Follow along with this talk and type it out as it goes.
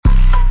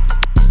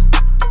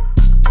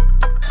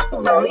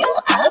Loyal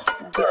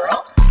F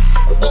girl.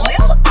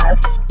 Loyal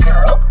F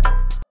girl.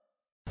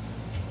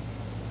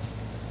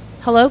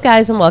 Hello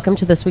guys, and welcome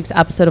to this week's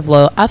episode of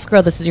Loyal F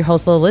Girl. This is your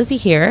host, Lil Lizzie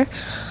here.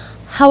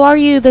 How are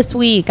you this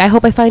week? I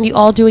hope I find you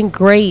all doing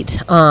great.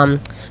 The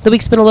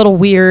week's been a little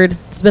weird.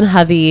 It's been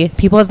heavy.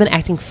 People have been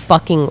acting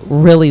fucking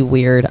really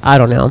weird. I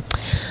don't know.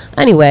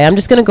 Anyway, I'm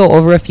just going to go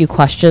over a few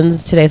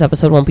questions. Today's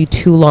episode won't be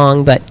too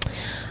long, but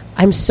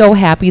I'm so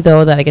happy,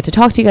 though, that I get to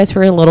talk to you guys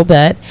for a little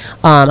bit.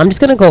 I'm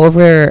just going to go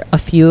over a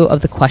few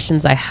of the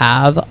questions I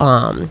have.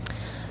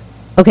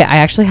 Okay, I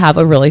actually have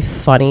a really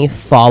funny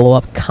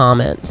follow-up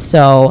comment.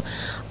 So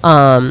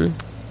the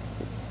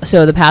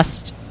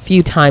past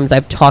few times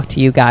I've talked to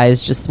you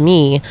guys, just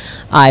me,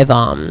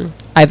 I've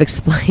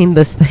explained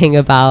this thing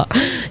about,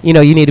 you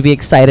need to be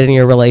excited in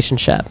your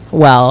relationship.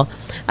 Well,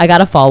 I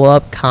got a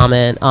follow-up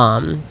comment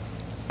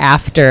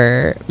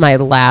after my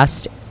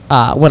last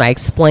when I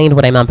explained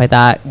what I meant by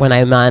that, when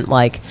I meant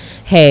like,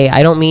 hey,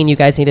 I don't mean you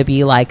guys need to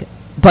be like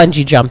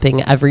bungee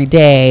jumping every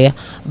day,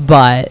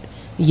 but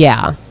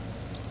yeah.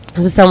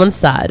 So someone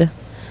said,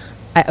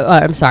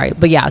 I'm sorry,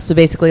 but yeah, so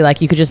basically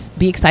like you could just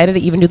be excited to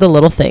even do the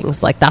little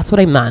things. Like that's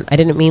what I meant. I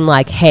didn't mean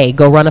like, hey,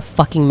 go run a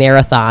fucking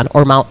marathon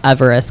or Mount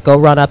Everest, go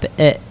run up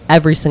it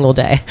every single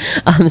day.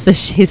 So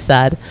she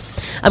said,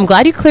 I'm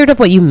glad you cleared up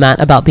what you meant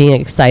about being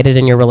excited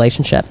in your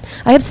relationship.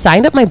 I had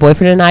signed up my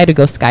boyfriend and I to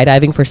go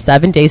skydiving for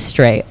 7 days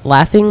straight,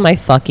 laughing my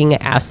fucking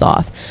ass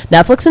off.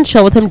 Netflix and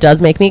chill with him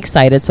does make me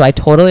excited, so I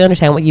totally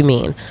understand what you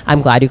mean.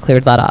 I'm glad you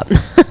cleared that up.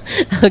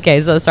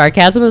 Okay, so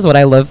sarcasm is what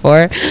I live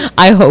for.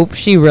 I hope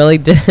she really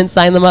didn't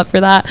sign them up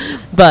for that,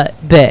 but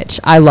bitch,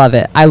 I love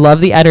it. I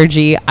love the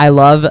energy. I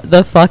love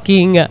the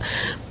fucking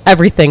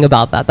everything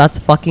about that. That's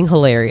fucking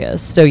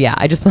hilarious. So yeah,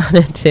 I just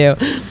wanted to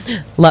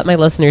let my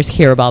listeners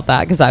hear about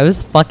that because I was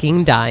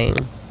fucking dying.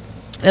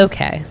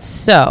 Okay,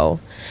 so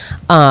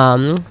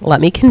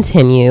let me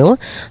continue.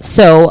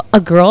 So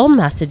a girl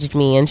messaged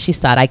me and she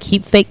said, I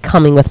keep fake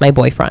coming with my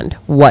boyfriend.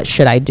 What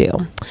should I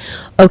do?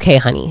 Okay,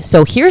 honey.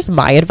 So here's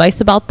my advice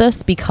about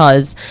this,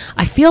 because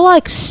I feel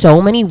like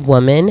so many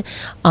women,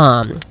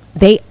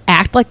 they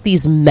act like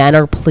these men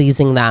are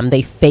pleasing them.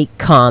 They fake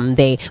come,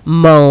 they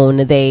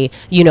moan, they,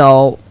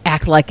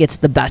 act like it's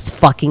the best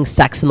fucking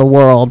sex in the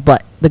world,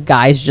 but the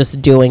guy's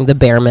just doing the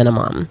bare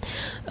minimum.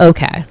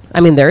 Okay. I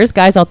mean, there is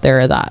guys out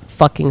there that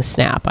fucking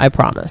snap, I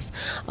promise.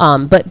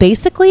 But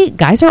basically,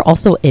 guys are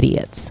also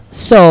idiots.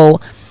 So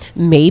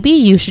maybe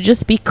you should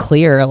just be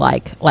clear,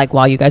 like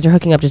while you guys are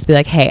hooking up, just be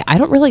like, hey, I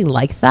don't really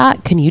like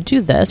that. Can you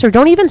do this? Or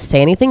don't even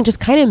say anything. Just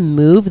kind of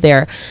move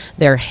their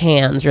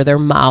hands or their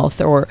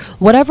mouth or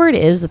whatever it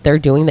is that they're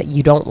doing that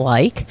you don't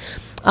like.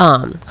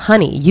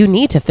 Honey, you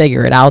need to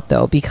figure it out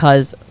though,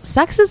 because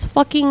sex is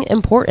fucking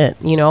important,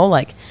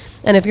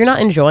 and if you're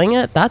not enjoying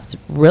it, that's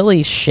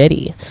really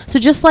shitty. So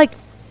just like,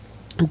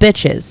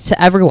 bitches,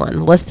 to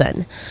everyone,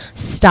 listen,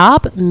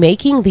 stop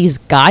making these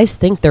guys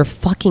think they're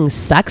fucking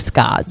sex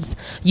gods.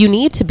 You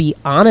need to be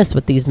honest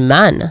with these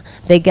men.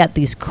 They get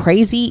these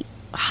crazy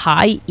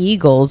high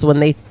egos when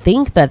they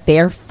think that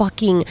they're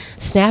fucking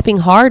snapping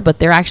hard, but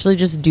they're actually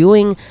just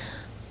doing,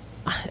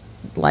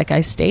 like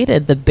I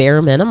stated, the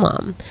bare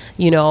minimum.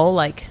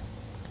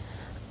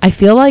 I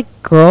feel like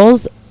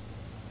girls,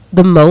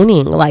 the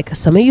moaning, like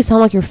some of you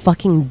sound like you're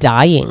fucking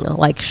dying.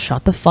 Like,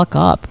 shut the fuck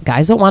up.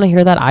 Guys don't want to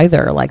hear that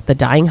either. Like the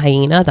dying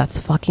hyena, that's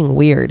fucking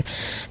weird.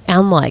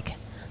 And like,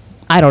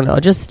 I don't know,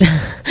 just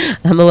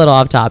I'm a little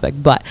off topic,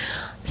 but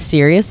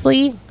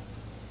seriously,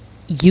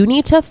 you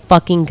need to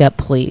fucking get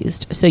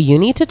pleased. So you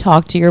need to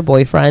talk to your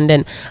boyfriend,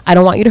 and I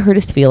don't want you to hurt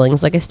his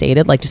feelings. Like I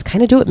stated, like just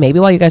kind of do it maybe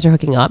while you guys are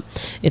hooking up.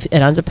 If it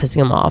ends up pissing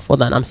him off, well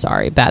then I'm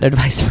sorry. Bad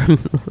advice from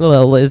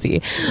Lil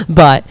Lizzie.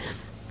 But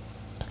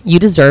you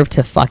deserve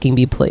to fucking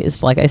be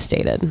pleased, like I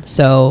stated.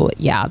 So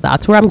yeah,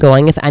 that's where I'm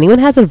going. If anyone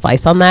has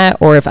advice on that,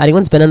 or if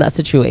anyone's been in that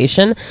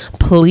situation,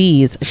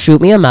 please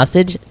shoot me a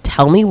message.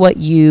 Tell me what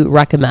you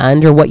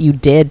recommend or what you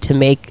did to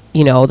make,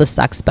 the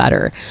sex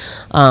better.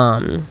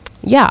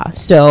 Yeah,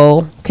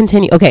 so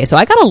continue. Okay, so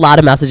I got a lot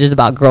of messages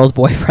about girls'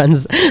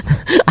 boyfriends.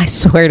 I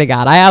swear to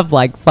God, I have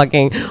like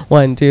fucking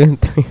 1, 2,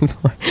 3,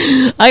 4.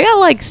 I got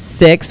like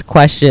 6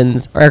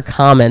 questions or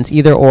comments,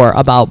 either or,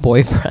 about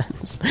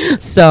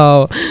boyfriends.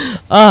 So,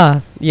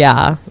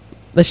 yeah,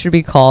 this should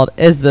be called,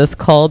 is this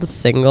called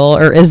single,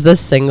 or is this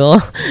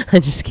single?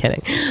 I'm just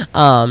kidding.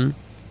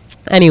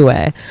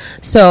 Anyway,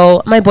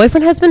 so my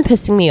boyfriend has been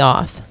pissing me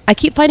off. I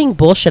keep finding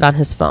bullshit on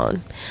his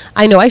phone.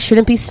 I know I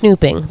shouldn't be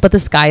snooping, but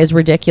this guy is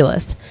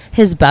ridiculous.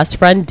 His best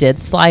friend did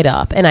slide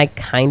up, and I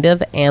kind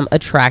of am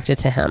attracted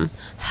to him.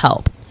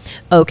 Help.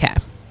 Okay.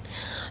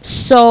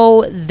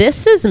 So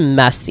this is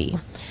messy.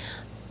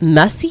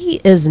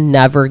 Messy is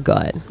never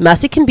good.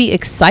 Messy can be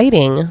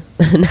exciting.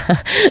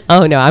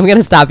 Oh no, I'm going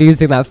to stop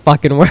using that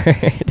fucking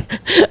word.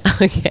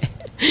 Okay.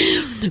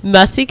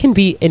 Messy can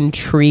be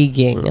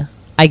intriguing.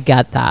 I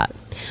get that.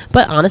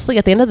 But honestly,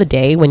 at the end of the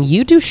day, when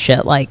you do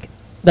shit like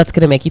that's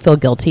going to make you feel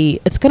guilty,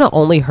 it's going to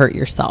only hurt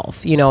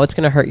yourself. It's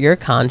going to hurt your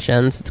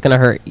conscience. It's going to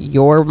hurt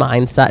your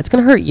mindset. It's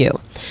going to hurt you.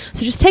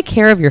 So just take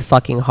care of your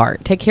fucking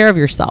heart. Take care of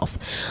yourself.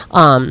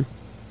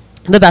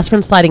 The best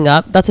friend sliding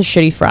up, that's a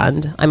shitty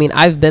friend. I mean,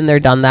 I've been there,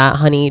 done that,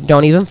 honey.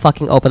 Don't even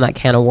fucking open that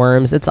can of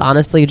worms. It's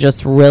honestly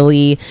just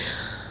really,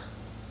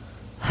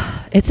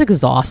 it's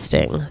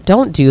exhausting.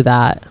 Don't do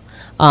that.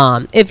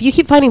 If you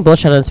keep finding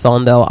bullshit on his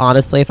phone, though,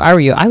 honestly, if I were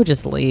you, I would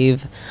just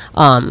leave.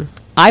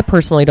 I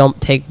personally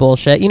don't take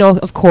bullshit. You know,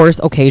 of course,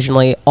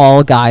 occasionally,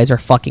 all guys are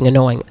fucking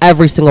annoying.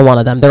 Every single one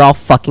of them. They're all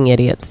fucking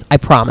idiots. I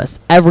promise.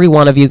 Every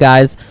one of you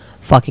guys,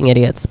 fucking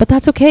idiots. But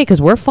that's okay,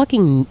 because we're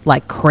fucking,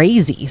 like,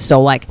 crazy.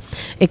 So, like,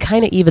 it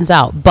kind of evens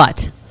out.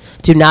 But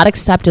do not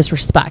accept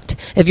disrespect.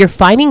 If you're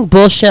finding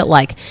bullshit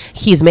like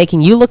he's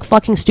making you look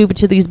fucking stupid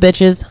to these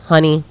bitches,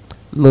 honey,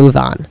 move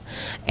on.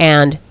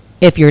 And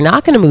if you're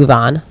not going to move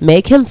on,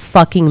 make him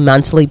fucking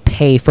mentally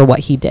pay for what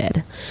he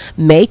did.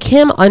 Make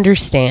him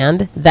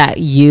understand that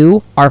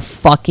you are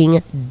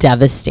fucking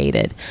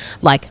devastated.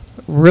 Like,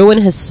 ruin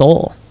his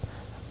soul.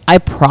 I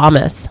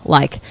promise.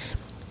 Like,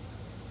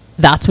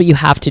 that's what you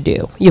have to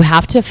do. You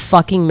have to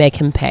fucking make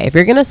him pay. If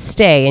you're going to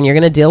stay and you're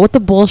going to deal with the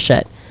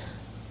bullshit,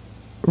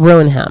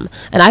 ruin him.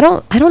 And I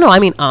don't know. I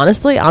mean,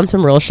 honestly, on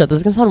some real shit, this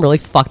is going to sound really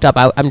fucked up.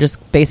 I'm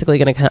just basically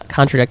going to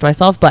contradict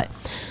myself. But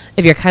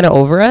if you're kind of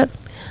over it,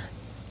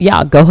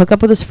 yeah, go hook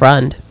up with his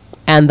friend,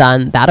 and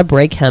then that'll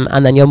break him,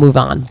 and then you'll move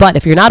on. But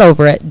if you're not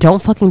over it,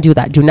 don't fucking do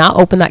that. Do not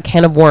open that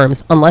can of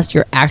worms unless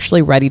you're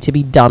actually ready to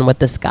be done with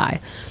this guy,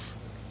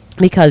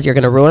 because you're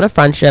going to ruin a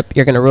friendship.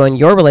 You're going to ruin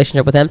your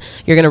relationship with him.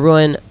 You're going to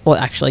ruin, well,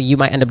 actually, you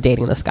might end up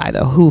dating this guy,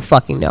 though. Who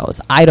fucking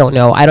knows? I don't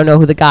know. I don't know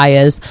who the guy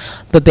is,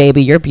 but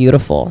baby, you're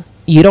beautiful.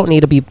 You don't need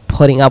to be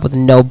putting up with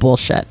no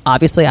bullshit.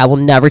 Obviously, I will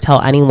never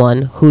tell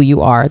anyone who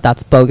you are.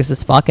 That's bogus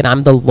as fuck, and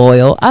I'm the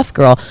loyal F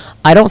girl.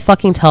 I don't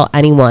fucking tell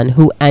anyone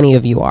who any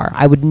of you are.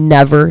 I would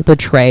never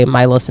betray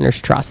my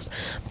listeners' trust.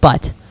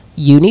 But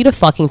you need to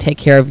fucking take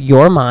care of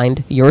your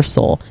mind, your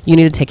soul. You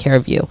need to take care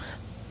of you.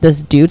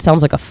 This dude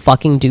sounds like a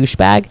fucking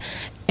douchebag.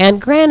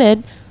 And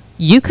granted,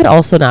 you could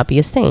also not be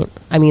a saint.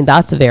 I mean,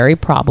 that's very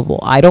probable.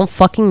 I don't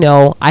fucking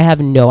know. I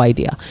have no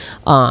idea.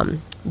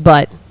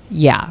 But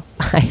yeah,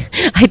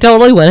 I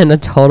totally went in a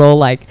total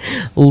like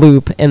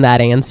loop in that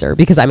answer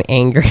because I'm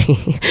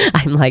angry.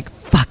 I'm like,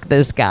 fuck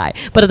this guy.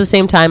 But at the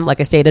same time, like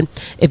I stated,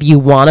 if you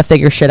want to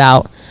figure shit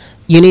out,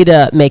 you need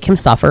to make him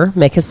suffer,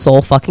 make his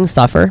soul fucking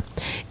suffer,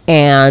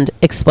 and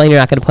explain you're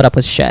not going to put up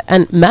with shit.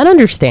 And men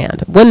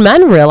understand. When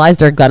men realize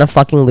they're going to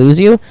fucking lose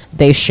you,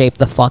 they shape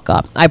the fuck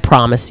up. I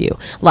promise you.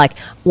 Like,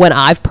 when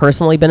I've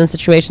personally been in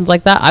situations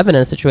like that, I've been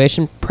in a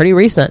situation pretty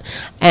recent.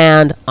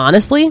 And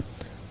honestly,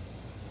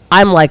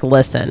 I'm like,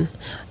 listen,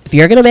 if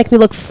you're going to make me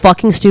look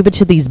fucking stupid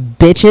to these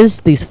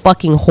bitches, these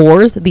fucking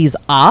whores, these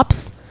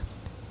ops,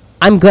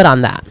 I'm good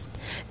on that.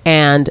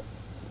 And,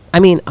 I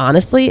mean,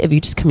 honestly, if you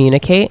just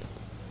communicate,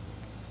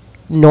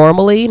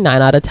 normally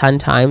 9 out of 10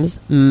 times,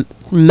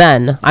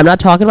 men, I'm not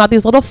talking about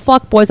these little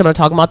fuck boys, I'm not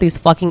talking about these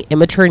fucking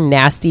immature,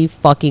 nasty,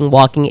 fucking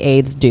walking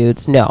AIDS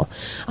dudes. No,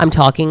 I'm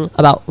talking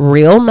about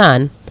real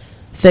men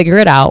figure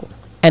it out.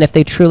 And if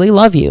they truly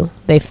love you,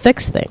 they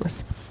fix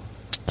things.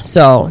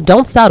 So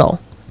don't settle.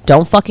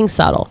 Don't fucking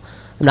settle.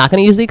 I'm not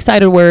going to use the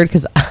excited word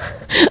because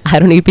I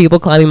don't need people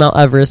climbing Mount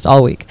Everest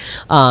all week.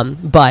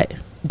 But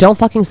don't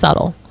fucking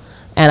settle.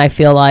 And I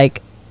feel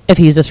like if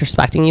he's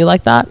disrespecting you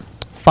like that,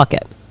 fuck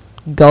it.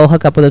 Go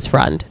hook up with his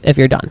friend if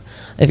you're done.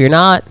 If you're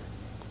not,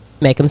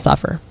 make him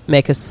suffer.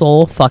 Make his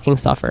soul fucking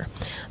suffer.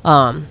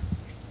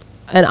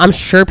 And I'm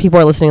sure people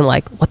are listening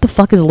like, what the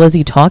fuck is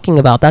Lizzie talking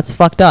about? That's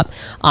fucked up.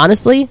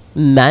 Honestly,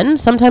 men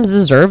sometimes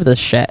deserve this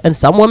shit. And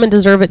some women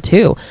deserve it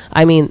too.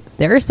 I mean,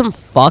 there are some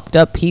fucked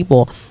up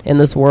people in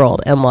this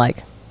world. And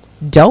like,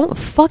 don't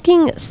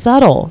fucking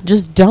settle.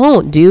 Just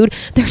don't, dude.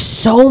 There's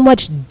so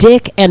much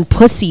dick and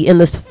pussy in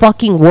this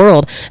fucking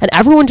world. And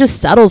everyone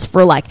just settles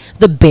for like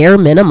the bare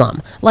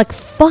minimum. Like,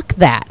 fuck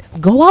that.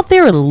 Go out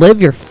there and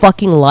live your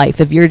fucking life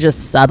if you're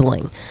just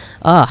settling.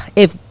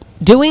 If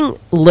doing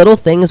little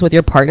things with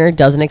your partner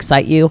doesn't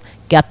excite you,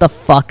 get the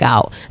fuck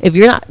out. If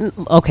you're not,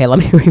 okay, let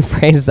me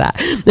rephrase that.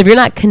 If you're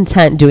not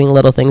content doing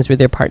little things with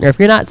your partner, if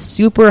you're not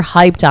super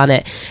hyped on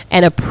it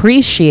and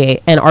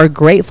appreciate and are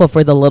grateful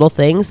for the little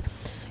things,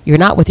 you're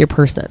not with your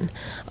person.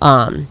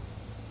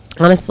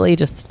 Honestly,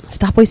 just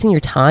stop wasting your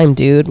time,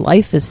 dude.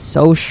 Life is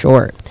so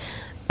short.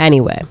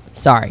 Anyway,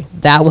 sorry,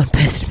 that one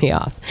pissed me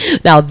off.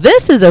 Now,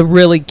 this is a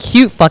really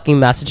cute fucking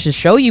message to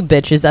show you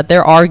bitches that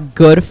there are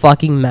good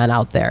fucking men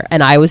out there.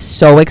 And I was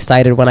so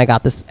excited when I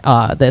got this,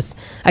 I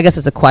guess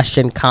it's a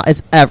question.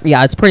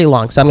 It's pretty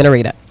long, so I'm going to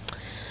read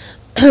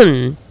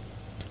it.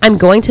 I'm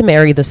going to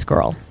marry this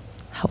girl.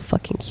 How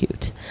fucking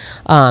cute.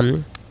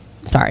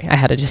 Sorry, I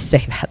had to just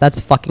say that. That's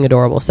fucking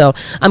adorable. So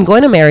I'm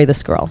going to marry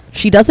this girl.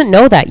 She doesn't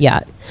know that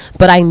yet,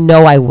 but I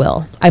know I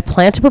will. I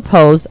plan to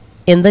propose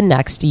in the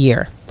next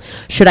year.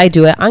 Should I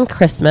do it on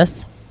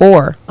Christmas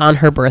or on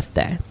her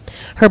birthday?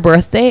 Her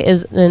birthday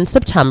is in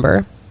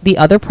September. The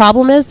other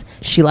problem is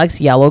she likes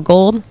yellow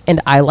gold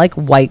and I like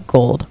white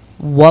gold.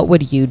 What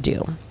would you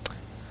do?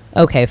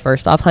 Okay,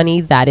 first off,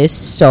 honey, that is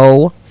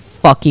so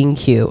fucking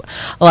cute.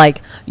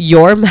 Like,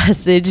 your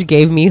message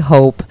gave me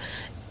hope,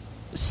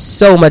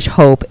 so much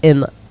hope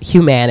in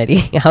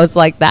humanity. I was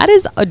like, that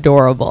is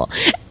adorable.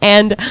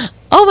 And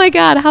oh my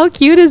God, how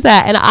cute is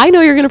that? And I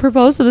know you're going to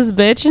propose to this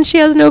bitch and she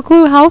has no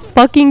clue. How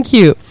fucking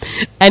cute.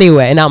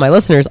 Anyway, now my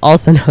listeners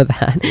also know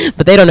that,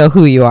 but they don't know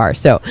who you are.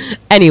 So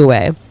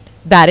anyway,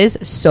 that is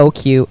so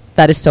cute.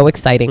 That is so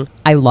exciting.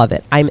 I love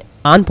it. I'm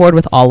on board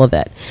with all of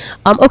it.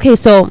 Okay,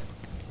 so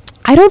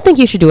I don't think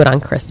you should do it on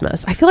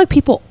Christmas. I feel like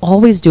people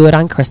always do it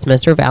on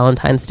Christmas or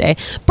Valentine's Day.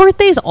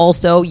 Birthdays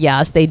also,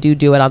 yes, they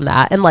do it on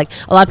that. And like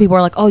a lot of people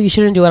are like, oh, you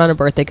shouldn't do it on a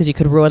birthday because you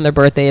could ruin their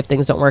birthday if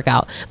things don't work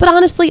out. But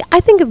honestly, I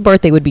think a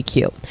birthday would be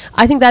cute.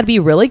 I think that'd be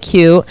really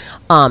cute.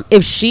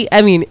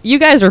 You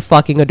guys are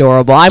fucking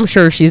adorable. I'm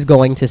sure she's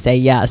going to say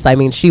yes. I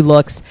mean, she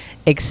looks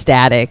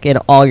ecstatic in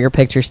all your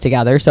pictures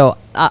together. So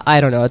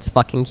I don't know. It's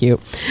fucking cute.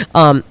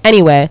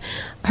 Anyway,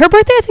 her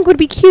birthday I think would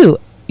be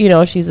cute. You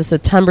know, she's a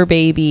September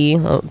baby,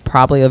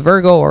 probably a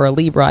Virgo or a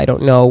Libra. I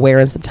don't know where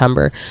in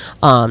September.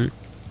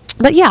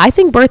 But yeah, I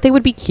think birthday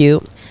would be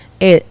cute.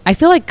 I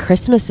feel like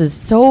Christmas is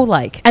so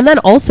like, and then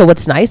also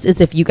what's nice is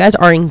if you guys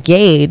are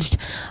engaged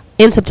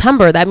in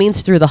September, that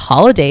means through the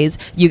holidays,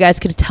 you guys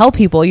could tell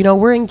people, you know,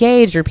 we're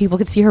engaged, or people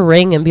could see her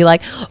ring and be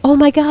like, oh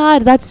my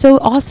God, that's so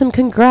awesome.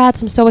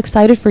 Congrats. I'm so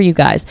excited for you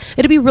guys.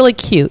 It'd be really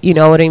cute. You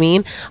know what I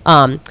mean?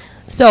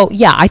 So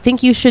yeah, I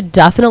think you should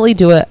definitely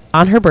do it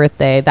on her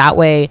birthday. That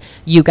way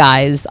you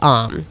guys,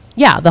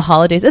 the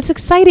holidays, it's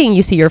exciting.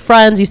 You see your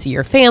friends, you see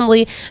your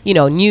family, you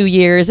know, New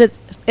Year's.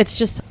 It's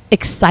just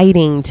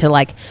exciting to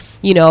like,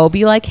 you know,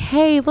 be like,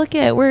 hey, look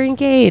we're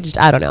engaged.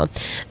 I don't know.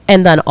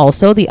 And then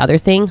also the other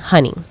thing,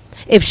 honey,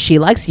 if she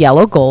likes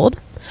yellow gold,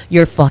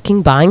 you're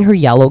fucking buying her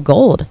yellow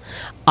gold.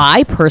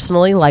 I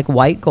personally like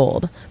white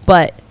gold,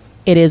 but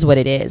it is what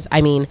it is.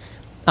 I mean,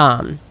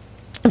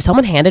 if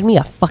someone handed me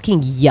a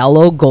fucking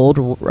yellow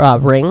gold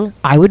ring,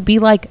 I would be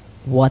like,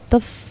 what the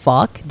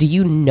fuck? Do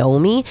you know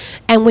me?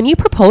 And when you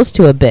propose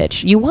to a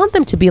bitch, you want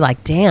them to be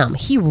like, damn,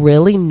 he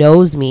really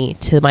knows me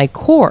to my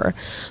core.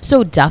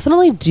 So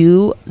definitely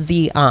do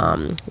the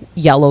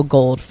yellow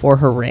gold for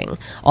her ring.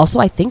 Also,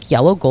 I think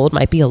yellow gold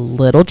might be a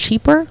little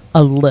cheaper,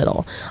 a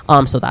little.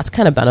 So that's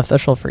kind of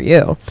beneficial for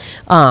you.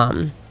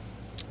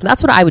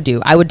 That's what I would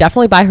do. I would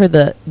definitely buy her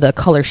the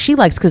color she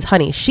likes because,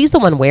 honey, she's the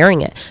one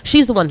wearing it.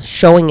 She's the one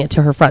showing it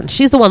to her friends.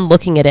 She's the one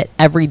looking at it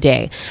every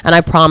day. And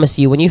I promise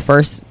you, when you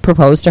first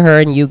propose to her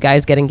and you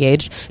guys get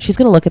engaged, she's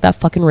going to look at that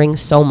fucking ring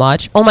so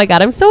much. Oh, my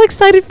God. I'm so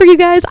excited for you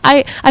guys.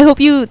 I hope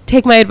you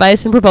take my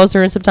advice and propose to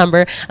her in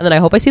September. And then I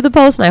hope I see the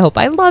post and I hope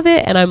I love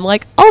it. And I'm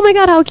like, oh, my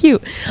God, how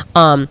cute.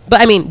 But,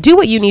 I mean, do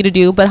what you need to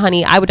do. But,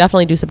 honey, I would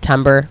definitely do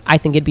September. I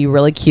think it'd be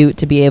really cute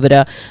to be able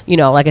to, you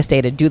know, like I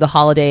stated, do the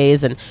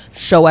holidays and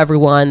show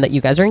everyone that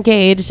you guys are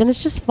engaged, and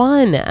it's just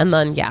fun. And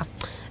then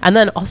and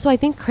then also I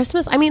think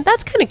Christmas, I mean,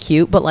 that's kind of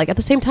cute, but like at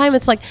the same time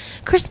it's like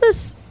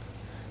Christmas,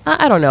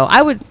 I don't know,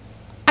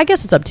 I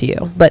guess it's up to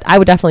you, but I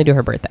would definitely do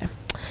her birthday.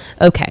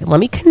 Okay, let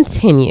me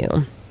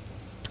continue.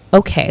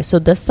 Okay, so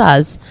this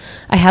says,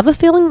 I have a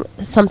feeling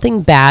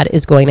something bad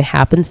is going to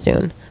happen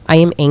soon. I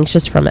am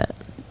anxious from it.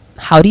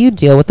 How do you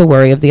deal with the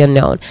worry of the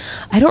unknown?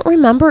 I don't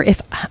remember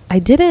if I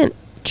didn't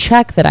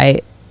check that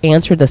I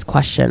answered this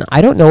question.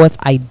 I don't know if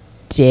I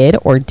did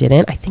or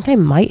didn't. I think I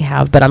might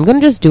have, but I'm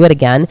going to just do it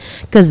again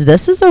because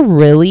this is a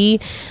really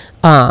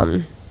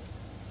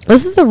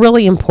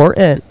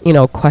important, you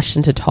know,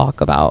 question to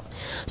talk about.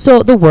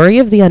 So the worry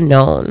of the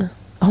unknown.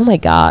 Oh my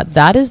God,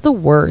 that is the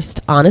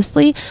worst.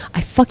 Honestly, I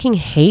fucking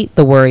hate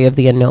the worry of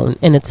the unknown,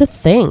 and it's a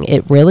thing.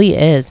 It really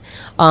is.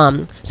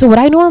 So what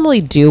I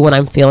normally do when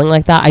I'm feeling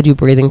like that, I do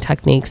breathing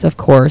techniques, of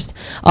course.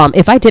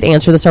 If I did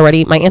answer this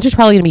already, my answer is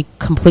probably going to be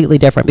completely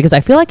different because I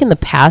feel like in the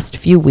past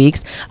few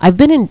weeks, I've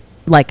been in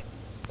like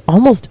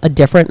almost a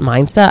different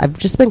mindset. I've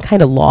just been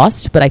kind of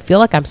lost, but I feel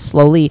like I'm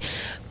slowly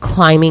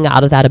climbing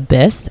out of that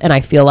abyss. And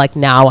I feel like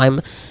now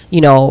I'm,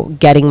 you know,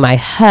 getting my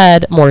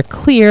head more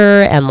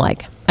clear and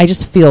like, I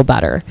just feel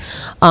better.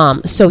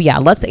 So yeah,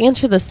 let's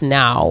answer this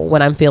now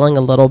when I'm feeling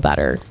a little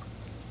better.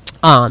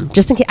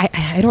 Just in case,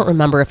 I don't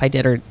remember if I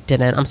did or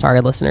didn't. I'm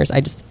sorry, listeners.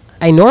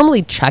 I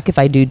normally check if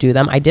I do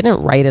them. I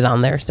didn't write it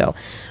on there. So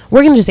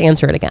we're going to just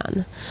answer it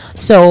again.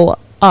 So,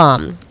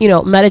 you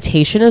know,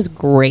 meditation is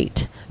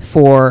great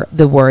for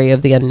the worry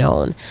of the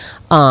unknown.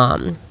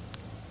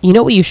 You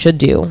know what you should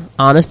do,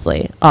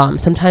 honestly?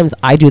 Sometimes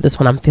I do this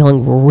when I'm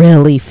feeling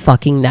really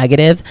fucking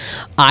negative.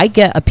 I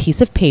get a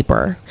piece of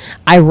paper.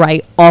 I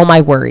write all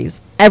my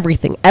worries,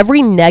 everything,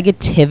 every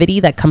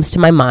negativity that comes to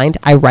my mind,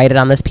 I write it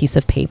on this piece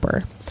of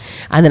paper.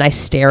 And then I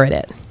stare at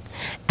it.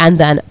 And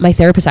then my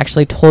therapist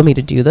actually told me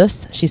to do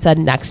this. She said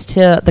next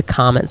to the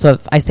comment. So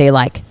if I say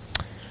like,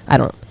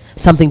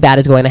 something bad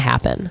is going to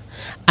happen.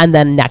 And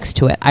then next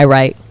to it, I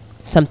write,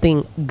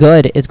 something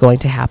good is going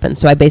to happen.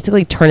 So I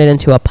basically turn it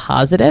into a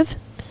positive.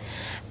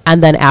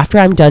 And then after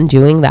I'm done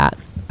doing that,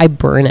 I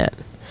burn it,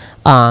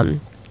 or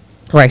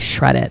I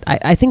shred it.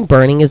 I think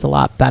burning is a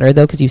lot better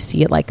though, because you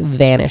see it like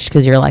vanish,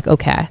 because you're like,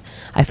 okay,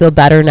 I feel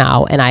better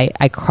now. And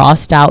I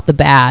crossed out the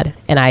bad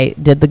and I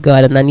did the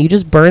good. And then you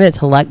just burn it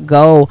to let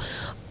go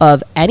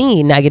of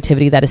any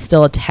negativity that is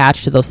still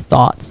attached to those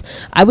thoughts.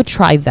 I would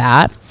try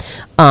that.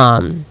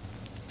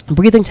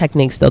 Breathing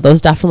techniques, though,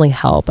 those definitely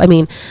help. I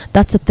mean,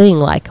 that's the thing.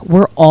 Like,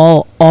 we're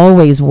all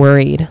always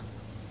worried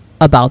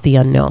about the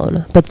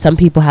unknown, but some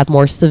people have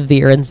more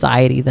severe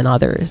anxiety than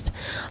others.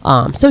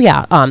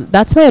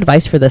 That's my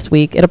advice for this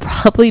week. It'll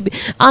probably be,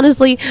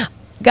 honestly,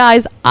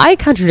 guys, I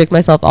contradict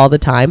myself all the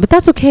time, but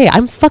that's okay.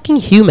 I'm fucking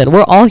human.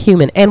 We're all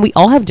human, and we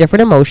all have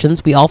different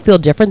emotions. We all feel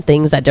different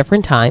things at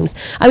different times.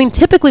 I mean,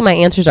 typically my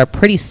answers are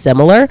pretty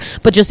similar,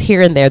 but just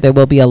here and there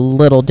will be a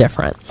little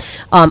different.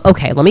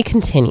 Okay, let me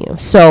continue.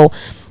 So,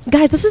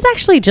 guys, this is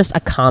actually just a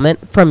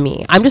comment from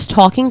me. I'm just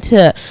talking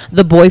to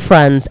the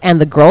boyfriends and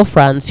the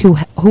girlfriends who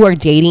are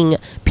dating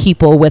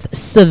people with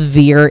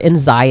severe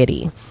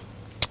anxiety.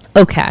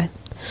 Okay.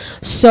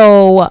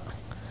 So,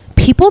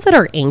 people that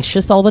are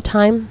anxious all the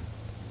time,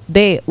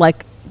 they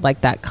like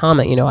that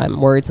comment, you know,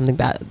 I'm worried something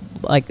bad,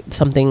 like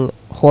something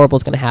horrible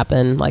is going to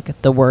happen,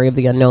 like the worry of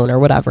the unknown or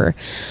whatever.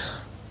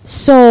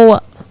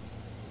 So,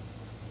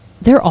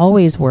 they're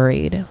always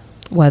worried,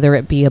 whether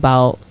it be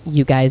about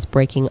you guys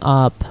breaking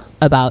up,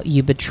 about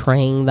you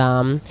betraying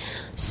them.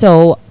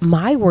 So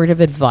my word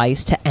of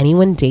advice to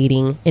anyone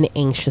dating an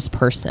anxious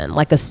person,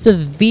 like a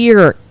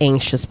severe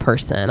anxious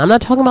person, I'm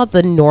not talking about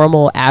the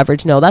normal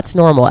average. No, that's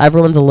normal.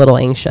 Everyone's a little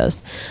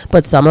anxious,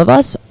 but some of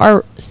us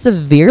are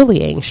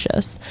severely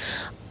anxious.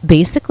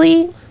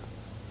 Basically,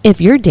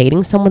 if you're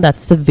dating someone that's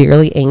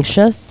severely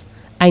anxious,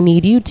 I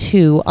need you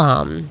to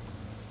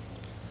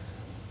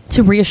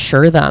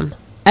reassure them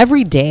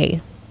every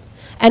day.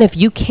 And if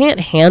you can't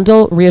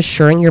handle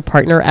reassuring your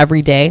partner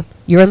every day,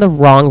 you're in the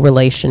wrong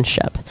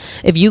relationship.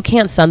 If you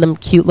can't send them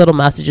cute little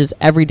messages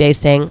every day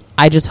saying,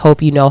 I just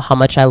hope you know how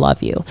much I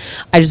love you.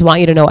 I just want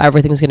you to know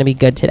everything's going to be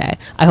good today.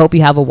 I hope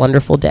you have a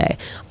wonderful day.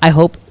 I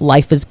hope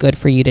life is good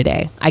for you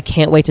today. I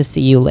can't wait to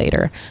see you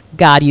later.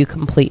 God, you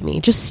complete me.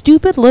 Just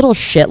stupid little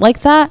shit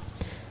like that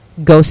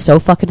goes so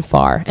fucking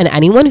far. And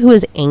anyone who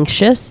is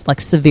anxious,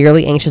 like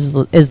severely anxious,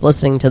 is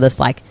listening to this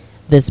like,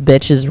 this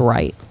bitch is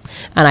right.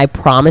 And I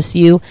promise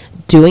you,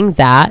 doing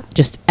that,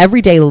 just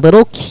every day,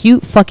 little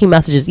cute fucking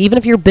messages, even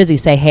if you're busy,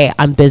 say, hey,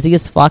 I'm busy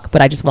as fuck,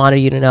 but I just wanted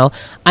you to know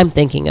I'm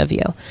thinking of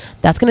you.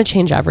 That's going to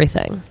change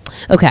everything.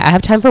 Okay, I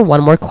have time for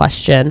one more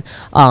question.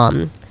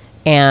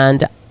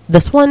 And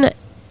this one,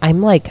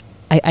 I'm like,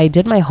 I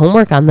did my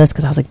homework on this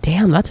because I was like,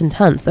 damn, that's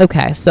intense.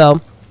 Okay,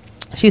 so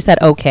she said,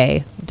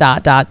 okay, ...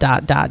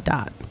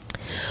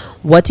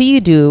 What do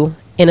you do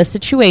in a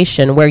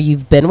situation where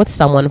you've been with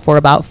someone for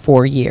about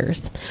 4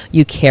 years?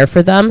 You care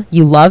for them,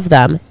 you love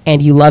them,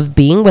 and you love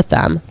being with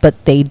them,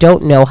 but they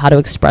don't know how to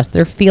express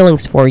their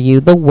feelings for you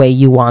the way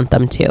you want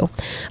them to.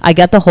 I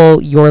get the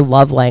whole your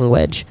love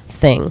language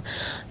thing.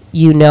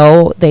 You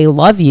know they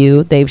love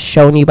you, they've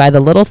shown you by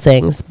the little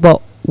things,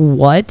 but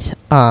but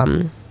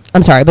the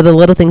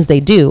little things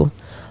they do.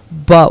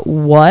 But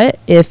what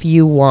if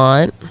you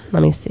want,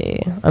 let me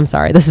see. I'm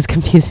sorry, this is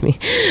confusing me.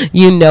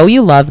 You know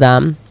you love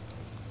them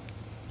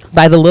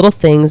by the little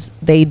things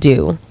they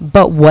do.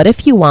 But what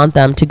if you want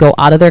them to go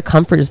out of their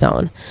comfort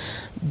zone?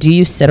 Do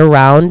you sit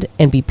around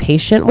and be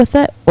patient with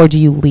it? Or do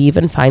you leave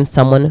and find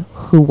someone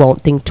who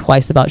won't think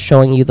twice about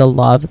showing you the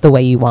love the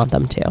way you want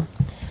them to?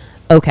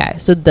 Okay,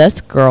 so this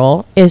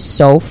girl is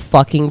so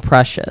fucking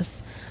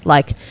precious.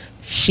 Like,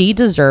 she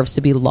deserves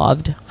to be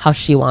loved how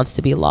she wants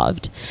to be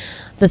loved.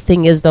 The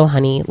thing is, though,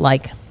 honey,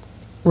 like,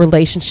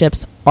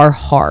 relationships are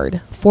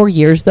hard. 4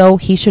 years, though,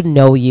 he should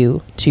know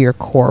you to your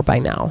core by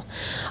now.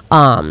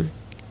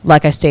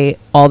 Like I say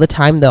all the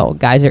time, though,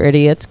 guys are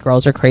idiots,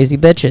 girls are crazy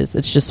bitches.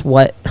 It's just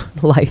what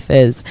life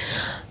is.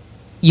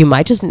 You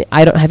might just,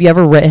 have you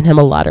ever written him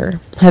a letter?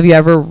 Have you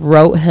ever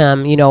wrote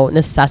him,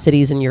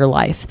 necessities in your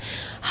life?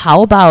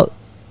 How about,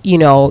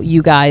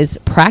 you guys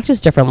practice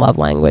different love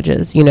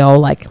languages,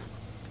 like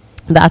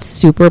that's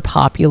super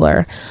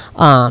popular.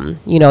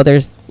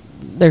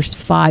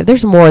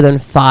 There's more than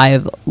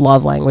 5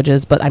 love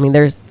languages, but I mean,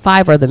 there's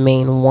 5 are the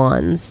main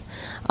ones.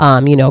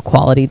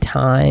 Quality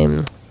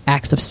time,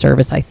 acts of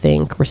service, I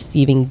think,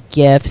 receiving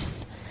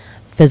gifts,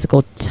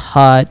 physical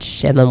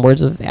touch, and then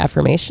words of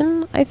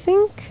affirmation, I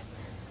think.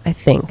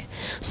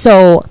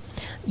 So,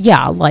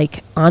 yeah,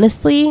 like,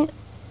 honestly,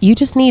 you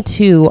just need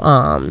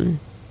to,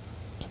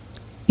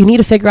 you need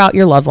to figure out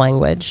your love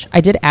language. I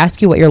did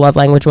ask you what your love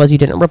language was. You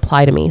didn't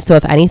reply to me. So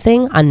if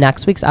anything, on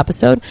next week's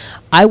episode,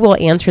 I will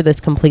answer this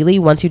completely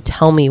once you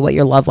tell me what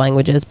your love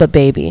language is. But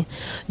baby,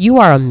 you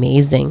are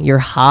amazing. You're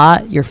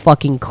hot. You're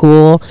fucking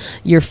cool.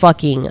 You're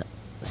fucking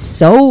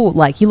so,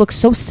 you look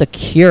so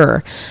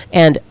secure.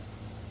 And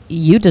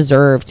you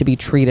deserve to be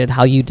treated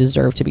how you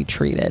deserve to be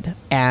treated.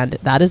 And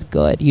that is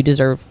good. You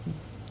deserve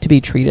to be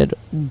treated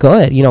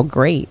good,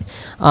 great.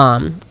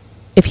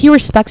 If he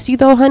respects you,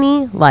 though,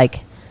 honey,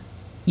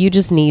 you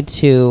just need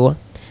to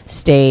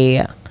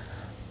stay,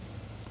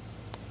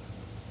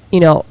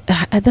 and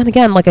then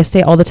again, like I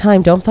say all the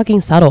time, don't fucking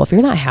settle. If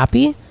you're not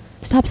happy,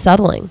 stop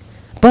settling.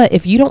 But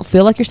if you don't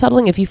feel like you're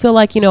settling, if you feel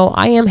like,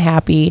 I am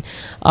happy,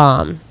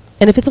 and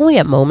if it's only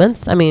at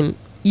moments, I mean,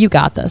 You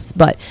got this.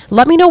 But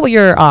let me know what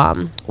your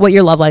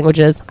love language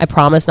is. I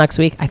promise next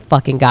week I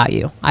fucking got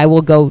you. I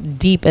will go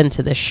deep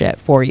into this shit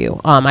for you.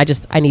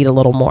 I need a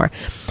little more.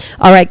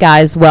 All right,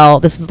 guys. Well,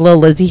 this is Lil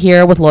Lizzie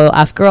here with Loyal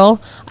F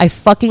Girl. I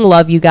fucking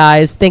love you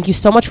guys. Thank you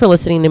so much for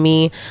listening to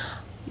me.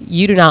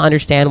 You do not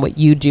understand what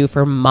you do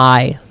for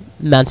my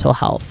mental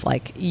health.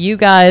 Like, you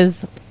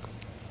guys,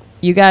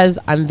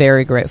 I'm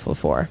very grateful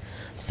for.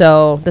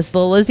 So this is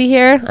Lil Lizzie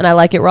here, and I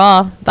like it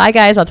raw. Bye,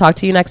 guys. I'll talk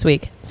to you next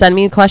week. Send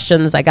me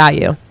questions. I got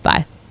you.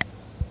 Bye.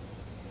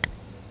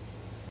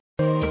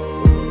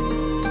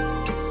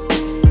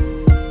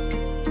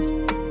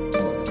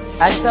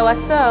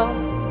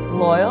 XOXO,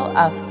 Loyal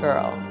F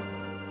Girl.